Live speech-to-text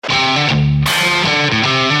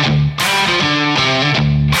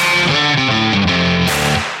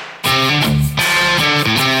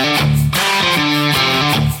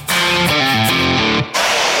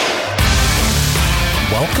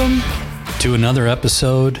another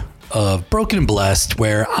episode of Broken and Blessed,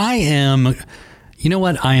 where I am, you know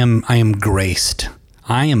what? I am graced.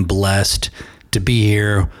 I am blessed to be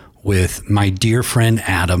here with my dear friend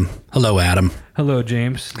Adam. Hello, Adam. Hello,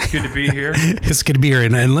 James. It's good to be here. It's good to be here.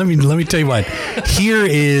 And let me tell you what, here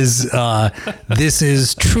is, this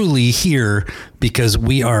is truly here because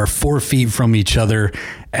we are 4 feet from each other.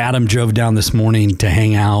 Adam drove down this morning to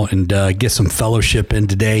hang out and get some fellowship in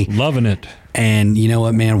today. Loving it. And you know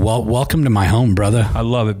what, man? Welcome to my home, brother. I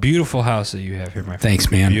love it. Beautiful house that you have here, my friend.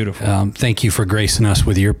 Thanks, man. Beautiful. Thank you for gracing us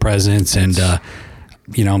with your presence. And,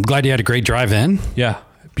 I'm glad you had a great drive in. Yeah.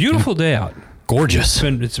 Beautiful day out. Gorgeous.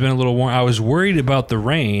 It's been a little warm. I was worried about the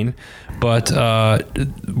rain, but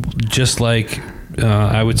just like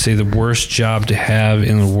I would say the worst job to have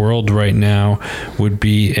in the world right now would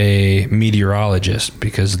be a meteorologist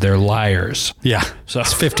because they're liars. Yeah. So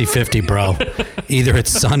it's 50-50, bro. Either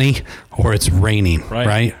it's sunny or it's raining,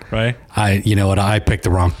 right? I picked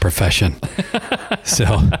the wrong profession.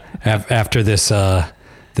 So after this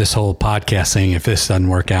whole podcast thing, if this doesn't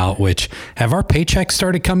work out, which have our paychecks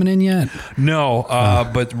started coming in yet? No,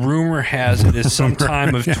 but rumor has it is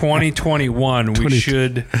sometime of 2021. We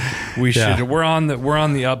should. We're on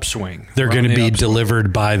the upswing. They're going to be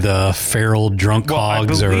delivered by the feral drunk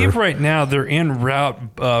hogs. I believe right now they're en route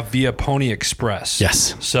via Pony Express.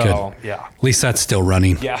 Yes. So good. yeah, at least that's still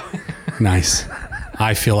running. Yeah. Nice.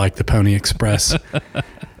 I feel like the Pony Express.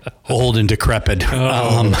 Old and decrepit,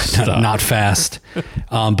 not fast.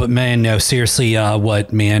 But man, no, seriously,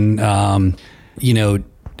 with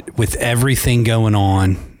everything going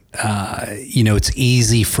on, it's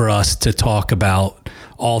easy for us to talk about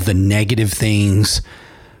all the negative things.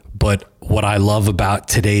 But what I love about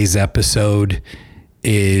today's episode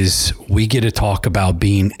is we get to talk about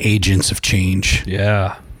being agents of change.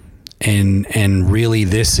 Yeah. And really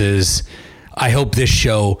this is, I hope this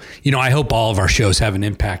show, I hope all of our shows have an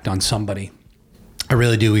impact on somebody. I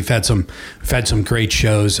really do. We've had some great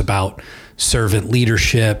shows about servant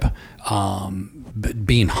leadership,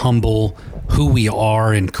 being humble, who we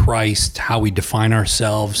are in Christ, how we define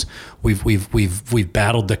ourselves. We've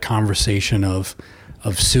battled the conversation of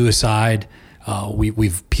suicide.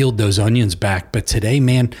 We've peeled those onions back. But today,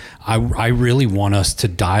 man, I really want us to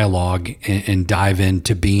dialogue and dive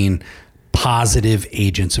into being positive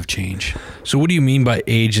agents of change. So what do you mean by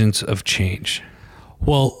agents of change?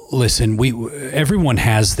 Well, listen, everyone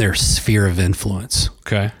has their sphere of influence.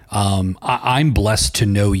 Okay. I'm blessed to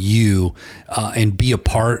know you and be a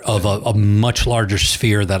part of a much larger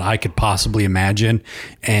sphere that I could possibly imagine.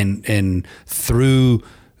 And through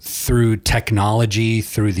technology,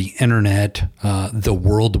 through the internet, the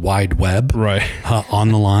World Wide Web, right, on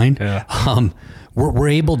the line, yeah. We're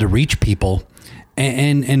able to reach people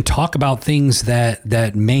and talk about things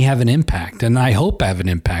that may have an impact, and I hope have an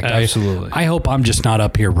impact. Absolutely. I hope I'm just not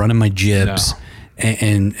up here running my jibs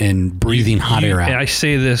and breathing hot air out. And I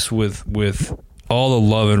say this with all the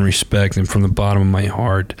love and respect, and from the bottom of my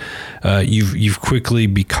heart. You've quickly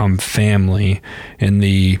become family in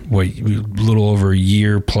the little over a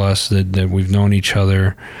year plus that we've known each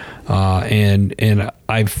other, and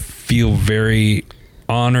I feel very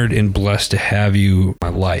honored and blessed to have you in my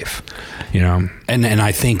life, And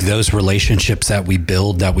I think those relationships that we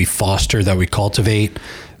build, that we foster, that we cultivate,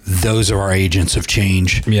 those are our agents of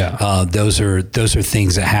change. Yeah. Those are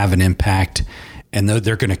things that have an impact, and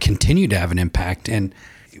they're going to continue to have an impact. And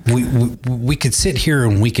we could sit here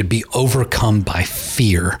and we could be overcome by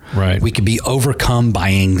fear. Right. We could be overcome by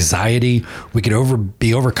anxiety. We could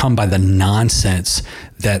be overcome by the nonsense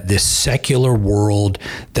that this secular world,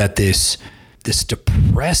 that this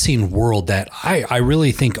depressing world that I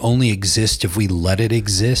really think only exists if we let it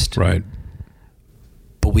exist. Right.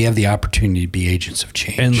 But we have the opportunity to be agents of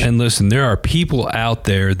change. And listen, there are people out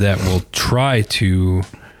there that will try to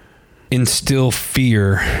instill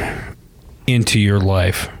fear into your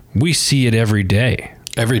life. We see it every day.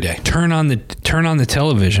 Every day. Turn on the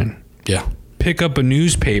television. Yeah. Pick up a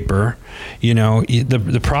newspaper.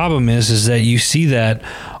 The problem is that you see that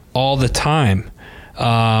all the time.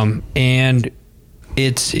 And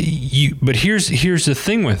it's you, but here's the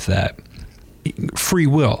thing with that: free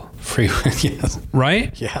will, yes.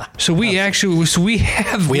 Right? Yeah. So we have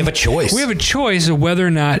a choice. We have a choice of whether or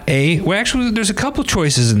not there's a couple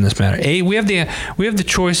choices in this matter. We have the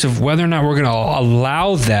choice of whether or not we're going to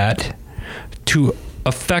allow that to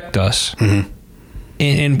affect us. Mm-hmm.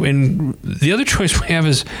 And the other choice we have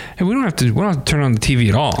is, hey, we don't have to turn on the TV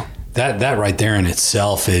at all. That right there in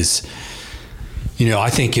itself is.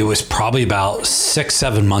 I think it was probably about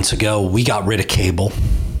 6-7 months ago, we got rid of cable.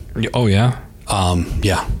 Oh, yeah?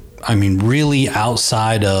 Yeah. I mean, really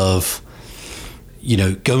outside of,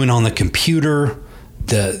 going on the computer,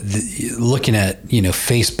 the looking at,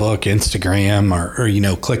 Facebook, Instagram,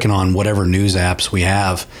 or clicking on whatever news apps we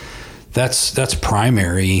have, that's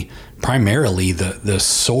primarily the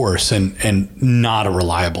source and not a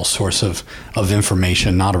reliable source of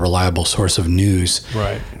information, not a reliable source of news.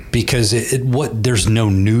 Right. Because there's no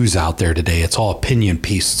news out there today. It's all opinion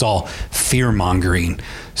piece. It's all fear mongering.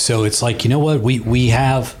 So it's like, we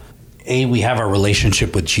have our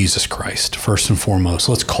relationship with Jesus Christ first and foremost.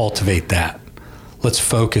 Let's cultivate that. Let's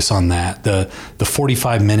focus on that. The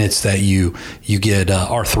 45 minutes that you get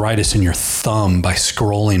arthritis in your thumb by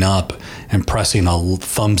scrolling up and pressing a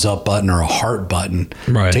thumbs up button or a heart button.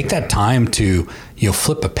 Right. Take that time to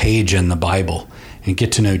flip a page in the Bible and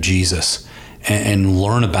get to know Jesus and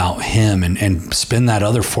learn about him and spend that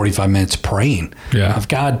other 45 minutes praying. Yeah. Of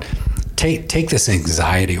God, take this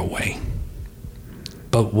anxiety away.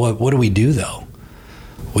 But what do we do though?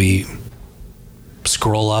 We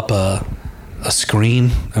scroll up a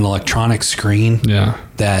screen, an electronic screen. Yeah.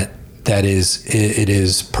 That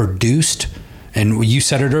is produced, and you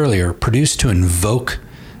said it earlier, produced to invoke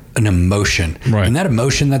an emotion. Right. And that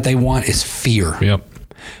emotion that they want is fear. Yep.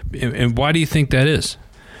 And why do you think that is?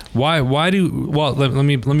 Let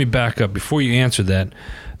me back up before you answer that.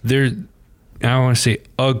 I don't want to say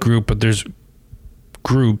a group, but there's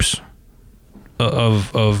groups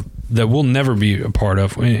of that we'll never be a part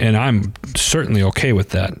of, and I'm certainly okay with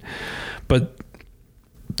that. But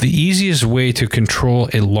the easiest way to control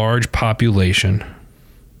a large population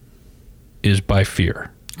is by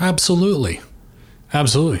fear. Absolutely.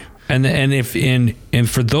 Absolutely. And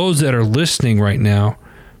for those that are listening right now,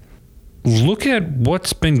 look at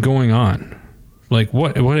what's been going on. Like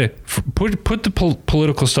put the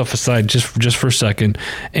political stuff aside just for a second,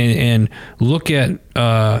 and look at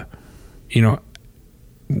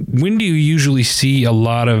when do you usually see a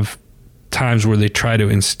lot of times where they try to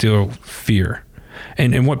instill fear?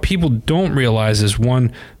 And what people don't realize is,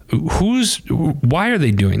 one, why are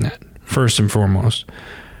they doing that first and foremost?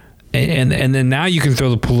 And then now you can throw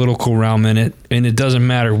the political realm in it, and it doesn't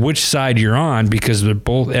matter which side you're on, because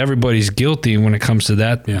everybody's guilty when it comes to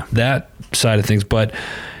that side of things. But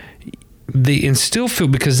they instill fear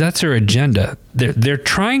because that's their agenda. They're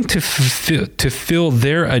trying to fill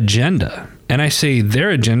their agenda. And I say their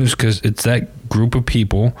agenda because it's that group of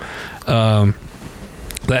people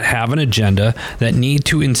that have an agenda that need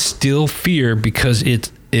to instill fear because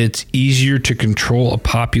it's easier to control a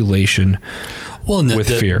population with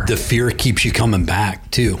fear. The fear keeps you coming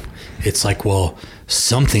back too. It's like, well,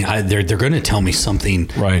 something they're going to tell me something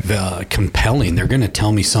compelling. They're going to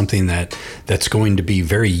tell me something that's going to be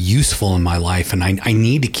very useful in my life, and I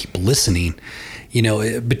need to keep listening.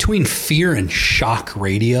 Between fear and shock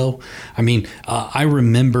radio, I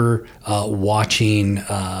remember watching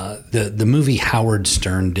the movie Howard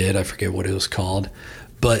Stern did. I forget what it was called,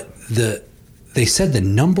 but they said the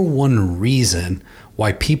number one reason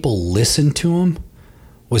why people listened to him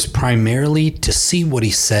was primarily to see what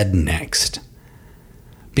he said next.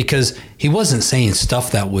 Because he wasn't saying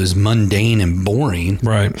stuff that was mundane and boring.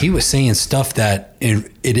 Right. He was saying stuff that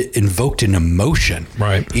it invoked an emotion.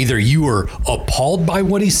 Right. Either you were appalled by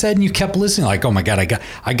what he said and you kept listening, like, oh my God,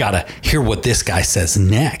 I gotta hear what this guy says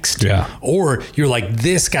next. Yeah. Or you're like,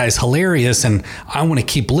 this guy's hilarious and I want to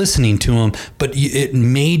keep listening to him, but it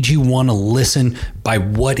made you want to listen by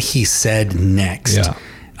what he said next. Yeah.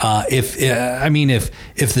 If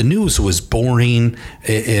the news was boring,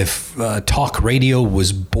 if talk radio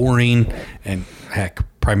was boring, and heck,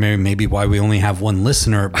 primarily maybe why we only have one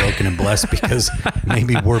listener at Broken and Blessed, because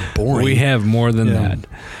maybe we're boring. We have more than that,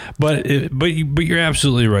 but you're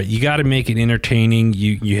absolutely right. You got to make it entertaining.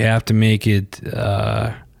 You have to make it.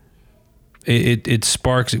 It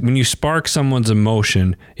sparks when you spark someone's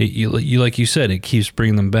emotion. You like you said, it keeps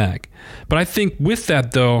bringing them back. But I think with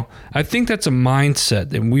that though, I think that's a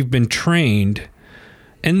mindset, and we've been trained.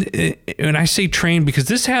 And I say trained because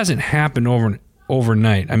this hasn't happened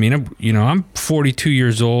overnight. I mean, I'm 42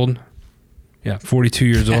 years old. Yeah, 42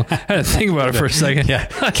 years old. I had to think about it for a second. Yeah,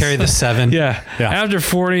 carry the 7. Yeah. After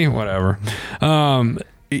 40, whatever.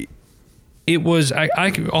 It was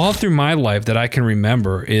I all through my life that I can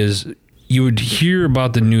remember is you would hear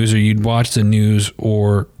about the news, or you'd watch the news,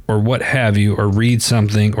 or what have you, or read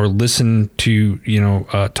something, or listen to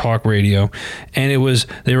talk radio, and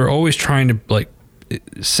they were always trying to like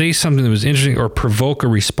say something that was interesting or provoke a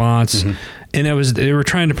response. Mm-hmm. And they were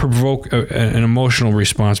trying to provoke an emotional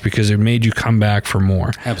response because it made you come back for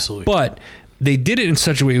more. Absolutely. But they did it in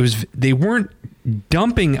such a way they weren't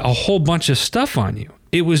dumping a whole bunch of stuff on you.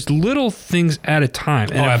 It was little things at a time.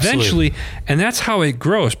 And eventually, and that's how it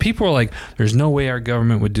grows. People are like, there's no way our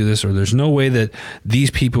government would do this, or there's no way that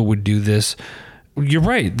these people would do this. You're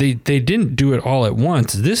right. They didn't do it all at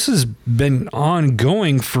once. This has been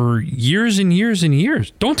ongoing for years and years and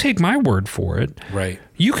years. Don't take my word for it. Right.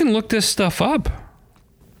 You can look this stuff up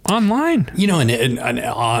online. You know, and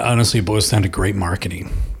honestly, it boils down to great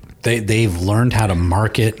marketing. They've learned how to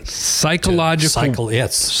market psychological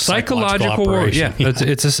word. Yeah,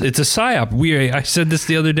 it's a psyop. I said this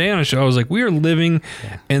the other day on a show. I was like, we are living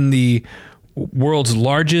in the world's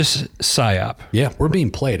largest psyop. Yeah, we're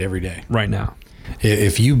being played every day right now.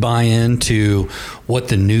 If you buy into what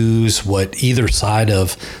the news, what either side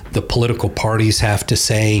of the political parties have to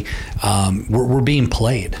say, we're being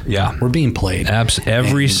played. Yeah, we're being played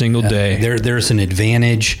every single day. There's an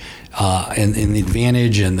advantage, and the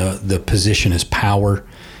advantage and the position is power.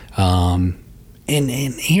 And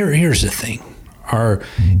here's the thing: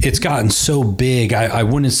 it's gotten so big. I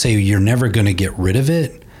wouldn't say you're never going to get rid of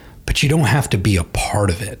it, but you don't have to be a part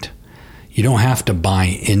of it. You don't have to buy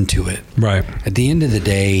into it. Right. At the end of the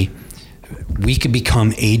day, we could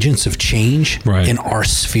become agents of change in our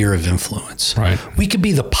sphere of influence. Right. We could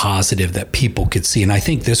be the positive that people could see. And I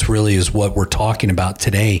think this really is what we're talking about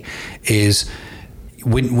today is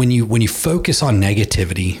when you focus on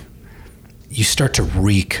negativity, you start to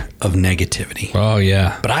reek of negativity. Oh,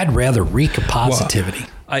 yeah. But I'd rather reek of positivity.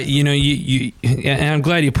 Well, you and I'm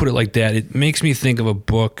glad you put it like that. It makes me think of a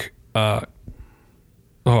book,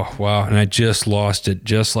 oh, wow. And I just lost it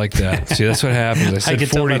just like that. See, that's what happens. I said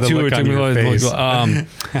 42. It took me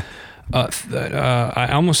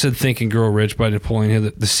I almost said Think and Grow Rich by Napoleon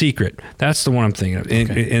Hill. The Secret. That's the one I'm thinking of.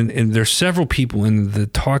 And there's several people in the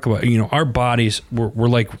talk about, our bodies, we're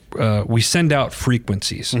like, we send out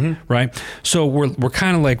frequencies, right? So we're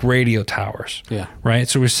kind of like radio towers, right?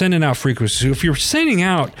 So we're sending out frequencies. So if you're sending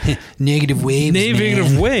out negative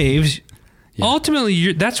waves,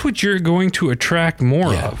 ultimately, that's what you're going to attract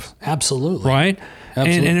more of. Absolutely. Right?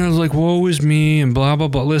 Absolutely. And it was like, woe is me and blah, blah,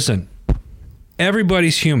 blah. Listen,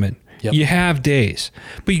 everybody's human. Yep. You have days.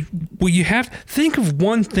 But you have, think of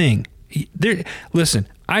one thing. Listen,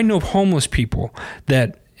 I know homeless people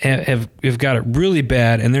that have got it really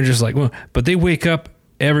bad, and they're just like, well, but they wake up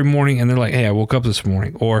every morning and they're like, hey, I woke up this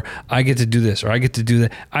morning, or I get to do this, or I get to do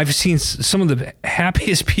that. I've seen some of the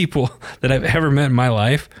happiest people that I've ever met in my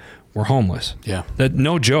life were homeless. Yeah. That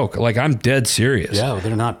no joke. Like, I'm dead serious. Yeah,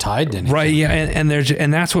 they're not tied to anything. Right, yeah, and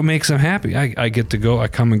that's what makes them happy. I get to go, I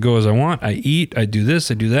come and go as I want. I eat, I do this,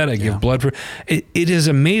 I do that, I give blood for it. It is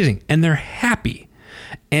amazing. And they're happy.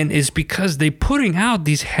 And it's because they putting out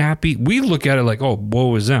these happy, we look at it like, oh,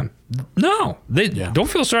 woe is them. No, they don't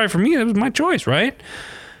feel sorry for me. It was my choice, right?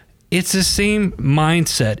 It's the same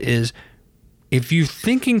mindset is if you're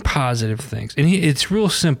thinking positive things, and it's real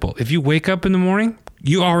simple. If you wake up in the morning,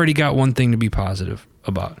 you already got one thing to be positive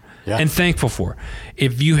about and thankful for.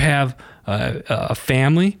 If you have a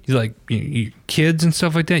family, you kids and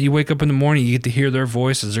stuff like that, you wake up in the morning, you get to hear their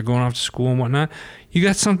voices, they're going off to school and whatnot. You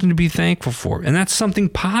got something to be thankful for, and that's something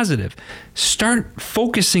positive. Start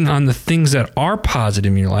focusing on the things that are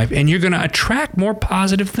positive in your life, and you're going to attract more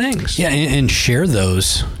positive things. Yeah, and share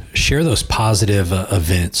those positive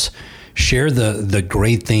events. Share the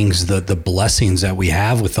great things, the blessings that we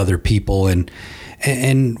have with other people, and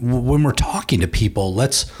when we're talking to people,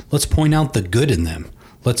 let's point out the good in them.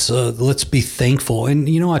 Let's be thankful. And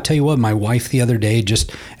I tell you what, my wife the other day,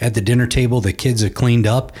 just at the dinner table, the kids had cleaned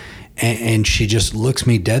up, and she just looks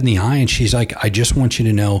me dead in the eye, and she's like, I just want you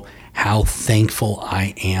to know how thankful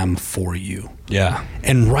I am for you. Yeah.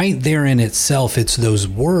 And right there in itself, it's those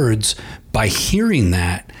words. By hearing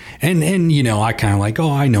that, and I kind of like,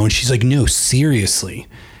 oh, I know. And she's like, no, seriously,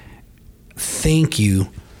 thank you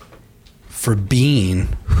for being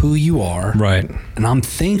who you are. Right. And I'm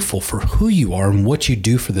thankful for who you are and what you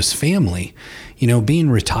do for this family. Being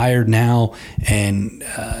retired now and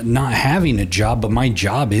not having a job, but my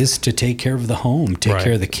job is to take care of the home, take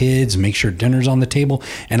care of the kids, make sure dinner's on the table.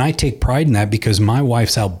 And I take pride in that because my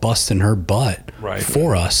wife's out busting her butt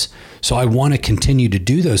for us. So I want to continue to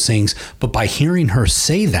do those things. But by hearing her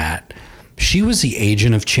say that, she was the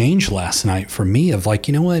agent of change last night for me of like,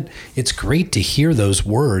 you know what? It's great to hear those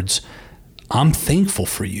words. I'm thankful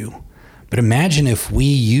for you. But imagine if we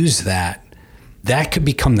use that could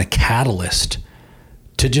become the catalyst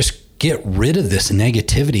to just get rid of this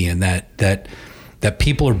negativity and that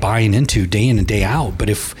people are buying into day in and day out. But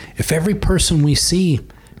if every person we see,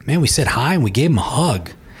 man, we said hi and we gave them a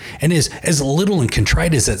hug. And as little and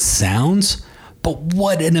contrite as it sounds, but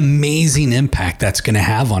what an amazing impact that's going to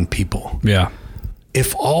have on people. Yeah.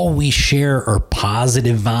 if all we share are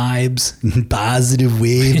positive vibes and positive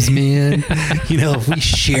waves, man, if we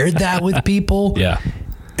shared that with people,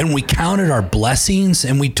 and we counted our blessings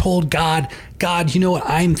and we told God, you know what?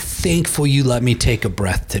 I'm thankful you let me take a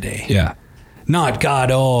breath today. Yeah. Not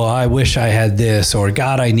God, oh, I wish I had this, or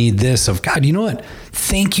God, I need this. Of God, you know what?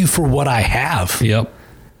 Thank you for what I have. Yep.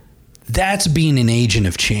 That's being an agent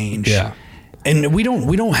of change. Yeah. And we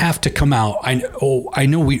don't have to come out. I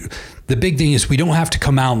know the big thing is we don't have to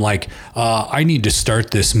come out like, I need to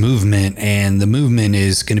start this movement, and the movement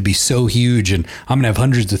is going to be so huge and I'm going to have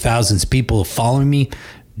hundreds of thousands of people following me.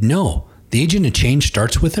 No, the agent of change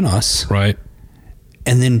starts within us. Right.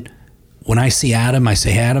 And then when I see Adam, I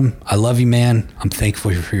say, Adam, I love you, man. I'm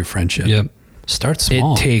thankful for your friendship. Yep. Start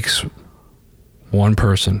small. It takes one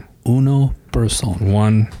person. Uno person.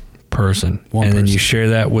 One person. Then you share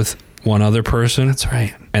that with one other person. That's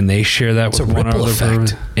right. And they share that with one other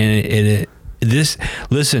person. And this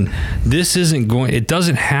isn't going, it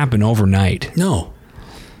doesn't happen overnight. No.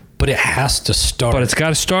 But it has to start. But it's got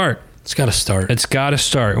to start. It's got to start. It's got to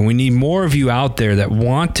start. And we need more of you out there that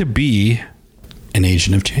want to be an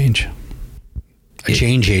agent of change. A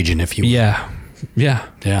change agent, if you will. Yeah. Yeah.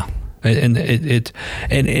 Yeah.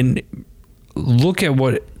 And look at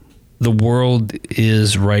what the world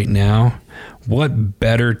is right now. What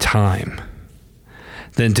better time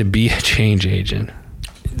than to be a change agent?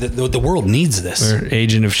 The world needs this. Or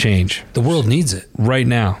agent of change. The world needs it right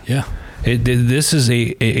now. Yeah. This is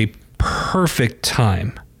a perfect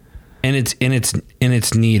time, and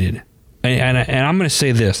it's needed. And I'm going to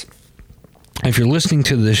say this: if you're listening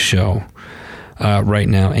to this show right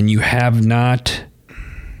now, and you have not,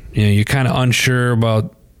 you're kind of unsure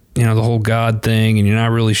about the whole God thing, and you're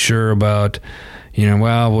not really sure about, I've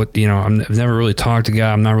never really talked to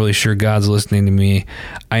God. I'm not really sure God's listening to me.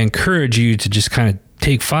 I encourage you to just kind of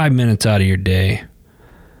take 5 minutes out of your day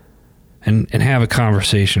and have a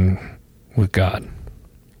conversation with God.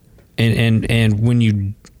 And when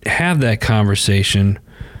you have that conversation,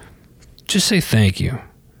 just say thank you.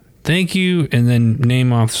 Thank you, and then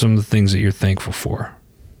name off some of the things that you're thankful for.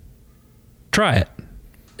 Try it.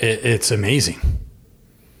 It's amazing.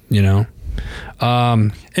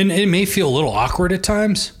 And it may feel a little awkward at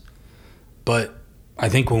times, but I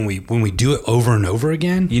think when we do it over and over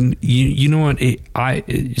again, you know what?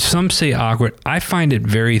 Some say awkward. I find it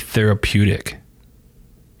very therapeutic.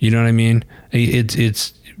 You know what I mean?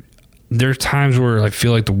 It's there are times where I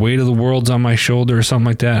feel like the weight of the world's on my shoulder or something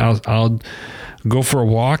like that. I'll go for a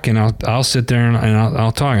walk and I'll sit there and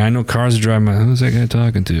I'll talk. I know cars are driving. Who's that guy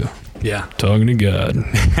talking to? Yeah, talking to God.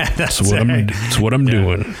 That's what I'm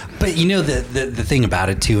doing. But the thing about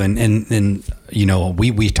it too, and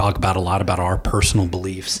we talk about a lot about our personal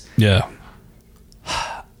beliefs. Yeah,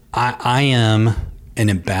 I am an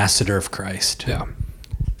ambassador of Christ. Yeah,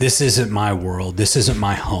 this isn't my world. This isn't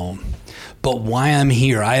my home. But why I'm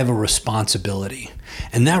here, I have a responsibility,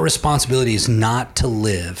 and that responsibility is not to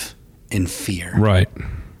live in fear. Right.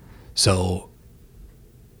 So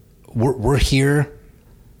we're here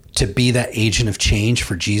to be that agent of change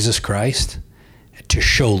for Jesus Christ, to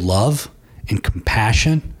show love and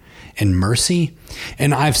compassion and mercy.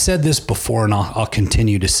 And I've said this before, and I'll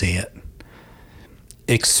continue to say it,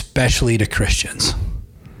 especially to Christians.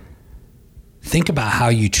 Think about how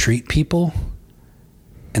you treat people,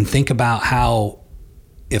 and think about how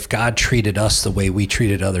if God treated us the way we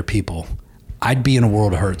treated other people, I'd be in a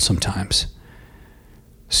world of hurt sometimes.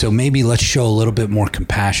 So maybe let's show a little bit more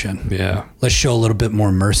compassion. Yeah. Let's show a little bit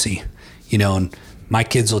more mercy. And my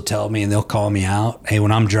kids will tell me and they'll call me out. Hey,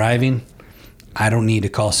 when I'm driving, I don't need to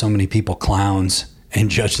call so many people clowns and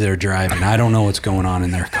judge their driving. I don't know what's going on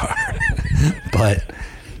in their car. But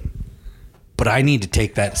I need to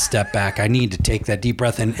take that step back. I need to take that deep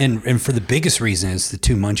breath. And for the biggest reason is the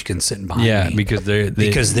two munchkins sitting behind me. Yeah,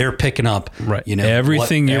 because they're picking up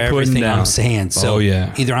everything you're putting down. I'm saying. So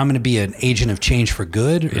either I'm going to be an agent of change for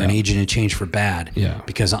good or an agent of change for bad. Yeah.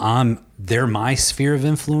 Because they're my sphere of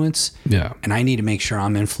influence. Yeah. And I need to make sure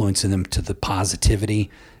I'm influencing them to the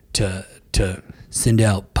positivity, to send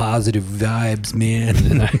out positive vibes, man.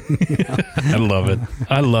 I love it.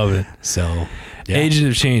 I love it. So yeah. Agent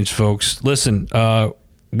of change, folks. Listen,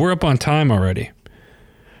 we're up on time already.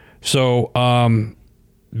 So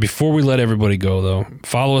before we let everybody go, though,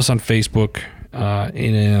 follow us on Facebook.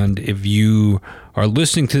 And if you are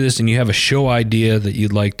listening to this and you have a show idea that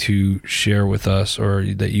you'd like to share with us or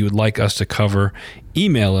that you would like us to cover,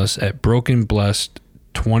 email us at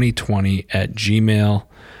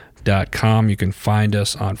brokenblessed2020@gmail.com. You can find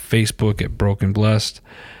us on Facebook at Broken Blessed.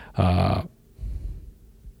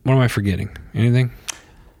 What am I forgetting? Anything?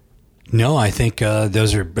 No, I think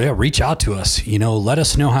those are, reach out to us. Let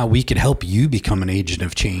us know how we could help you become an agent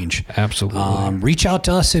of change. Absolutely. Reach out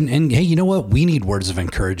to us and hey, you know what? We need words of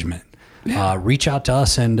encouragement. Yeah. Reach out to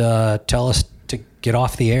us and tell us to get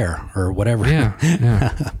off the air or whatever.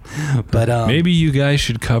 Yeah. But maybe you guys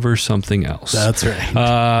should cover something else. That's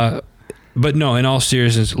right. But no, in all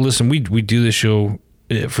seriousness, listen, we do this show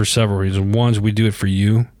for several reasons. One is we do it for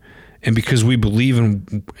you, and because we believe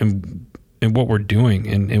in what we're doing,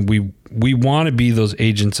 and we want to be those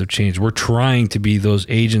agents of change. We're trying to be those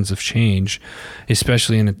agents of change,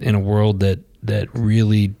 especially in a world that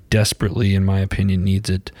really desperately, in my opinion, needs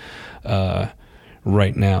it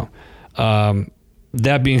right now.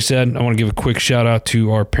 That being said, I want to give a quick shout out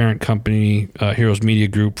to our parent company, Heroes Media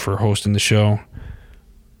Group, for hosting the show.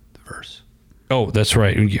 The verse. Oh, that's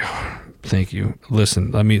right. Thank you.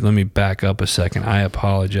 Listen, let me back up a second. I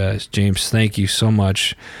apologize, James. Thank you so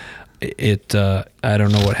much. I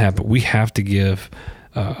don't know what happened. We have to give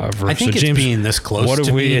a verse. I think so, it's James, being this close what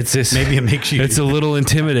to me. It's this, maybe it makes you. It's a little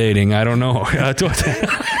intimidating. I don't know.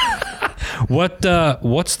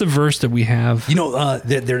 What's the verse that we have?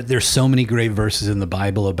 There's so many great verses in the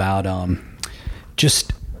Bible about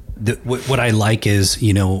what I like is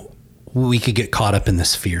we could get caught up in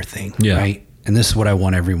this fear thing, right? And this is what I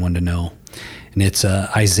want everyone to know, and it's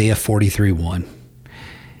Isaiah 43:1,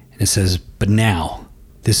 and it says, "But now."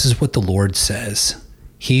 This is what the Lord says.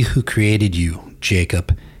 He who created you,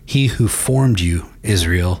 Jacob, he who formed you,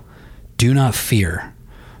 Israel, do not fear,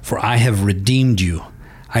 for I have redeemed you.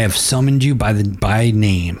 I have summoned you by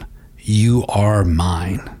name. You are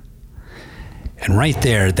mine. And right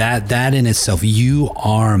there, that in itself, you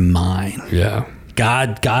are mine. Yeah.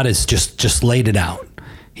 God has just laid it out.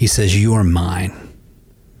 He says, you are mine.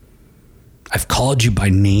 I've called you by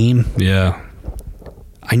name. Yeah.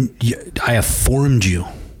 I have formed you.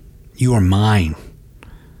 You are mine.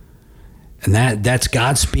 And that's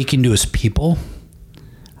God speaking to his people,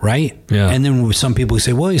 right? Yeah. And then some people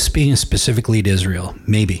say, well, he's speaking specifically to Israel.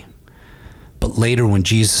 Maybe. But later when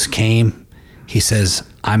Jesus came, he says,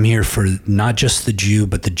 I'm here for not just the Jew,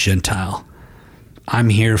 but the Gentile. I'm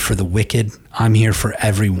here for the wicked. I'm here for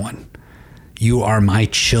everyone. You are my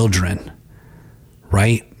children,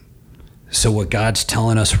 right? So what God's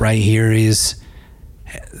telling us right here is,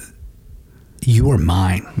 you are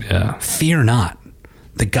mine. Yeah. Fear not.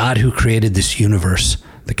 The God who created this universe,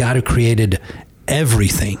 the God who created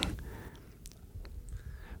everything.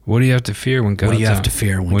 What do you have to fear when God's What do you have to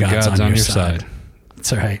fear when God's on your side?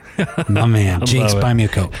 That's all right. My man. Jinx, buy me a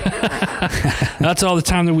Coke. That's all the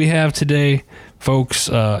time that we have today, folks.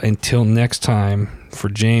 Until next time, for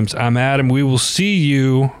James, I'm Adam. We will see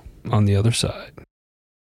you on the other side.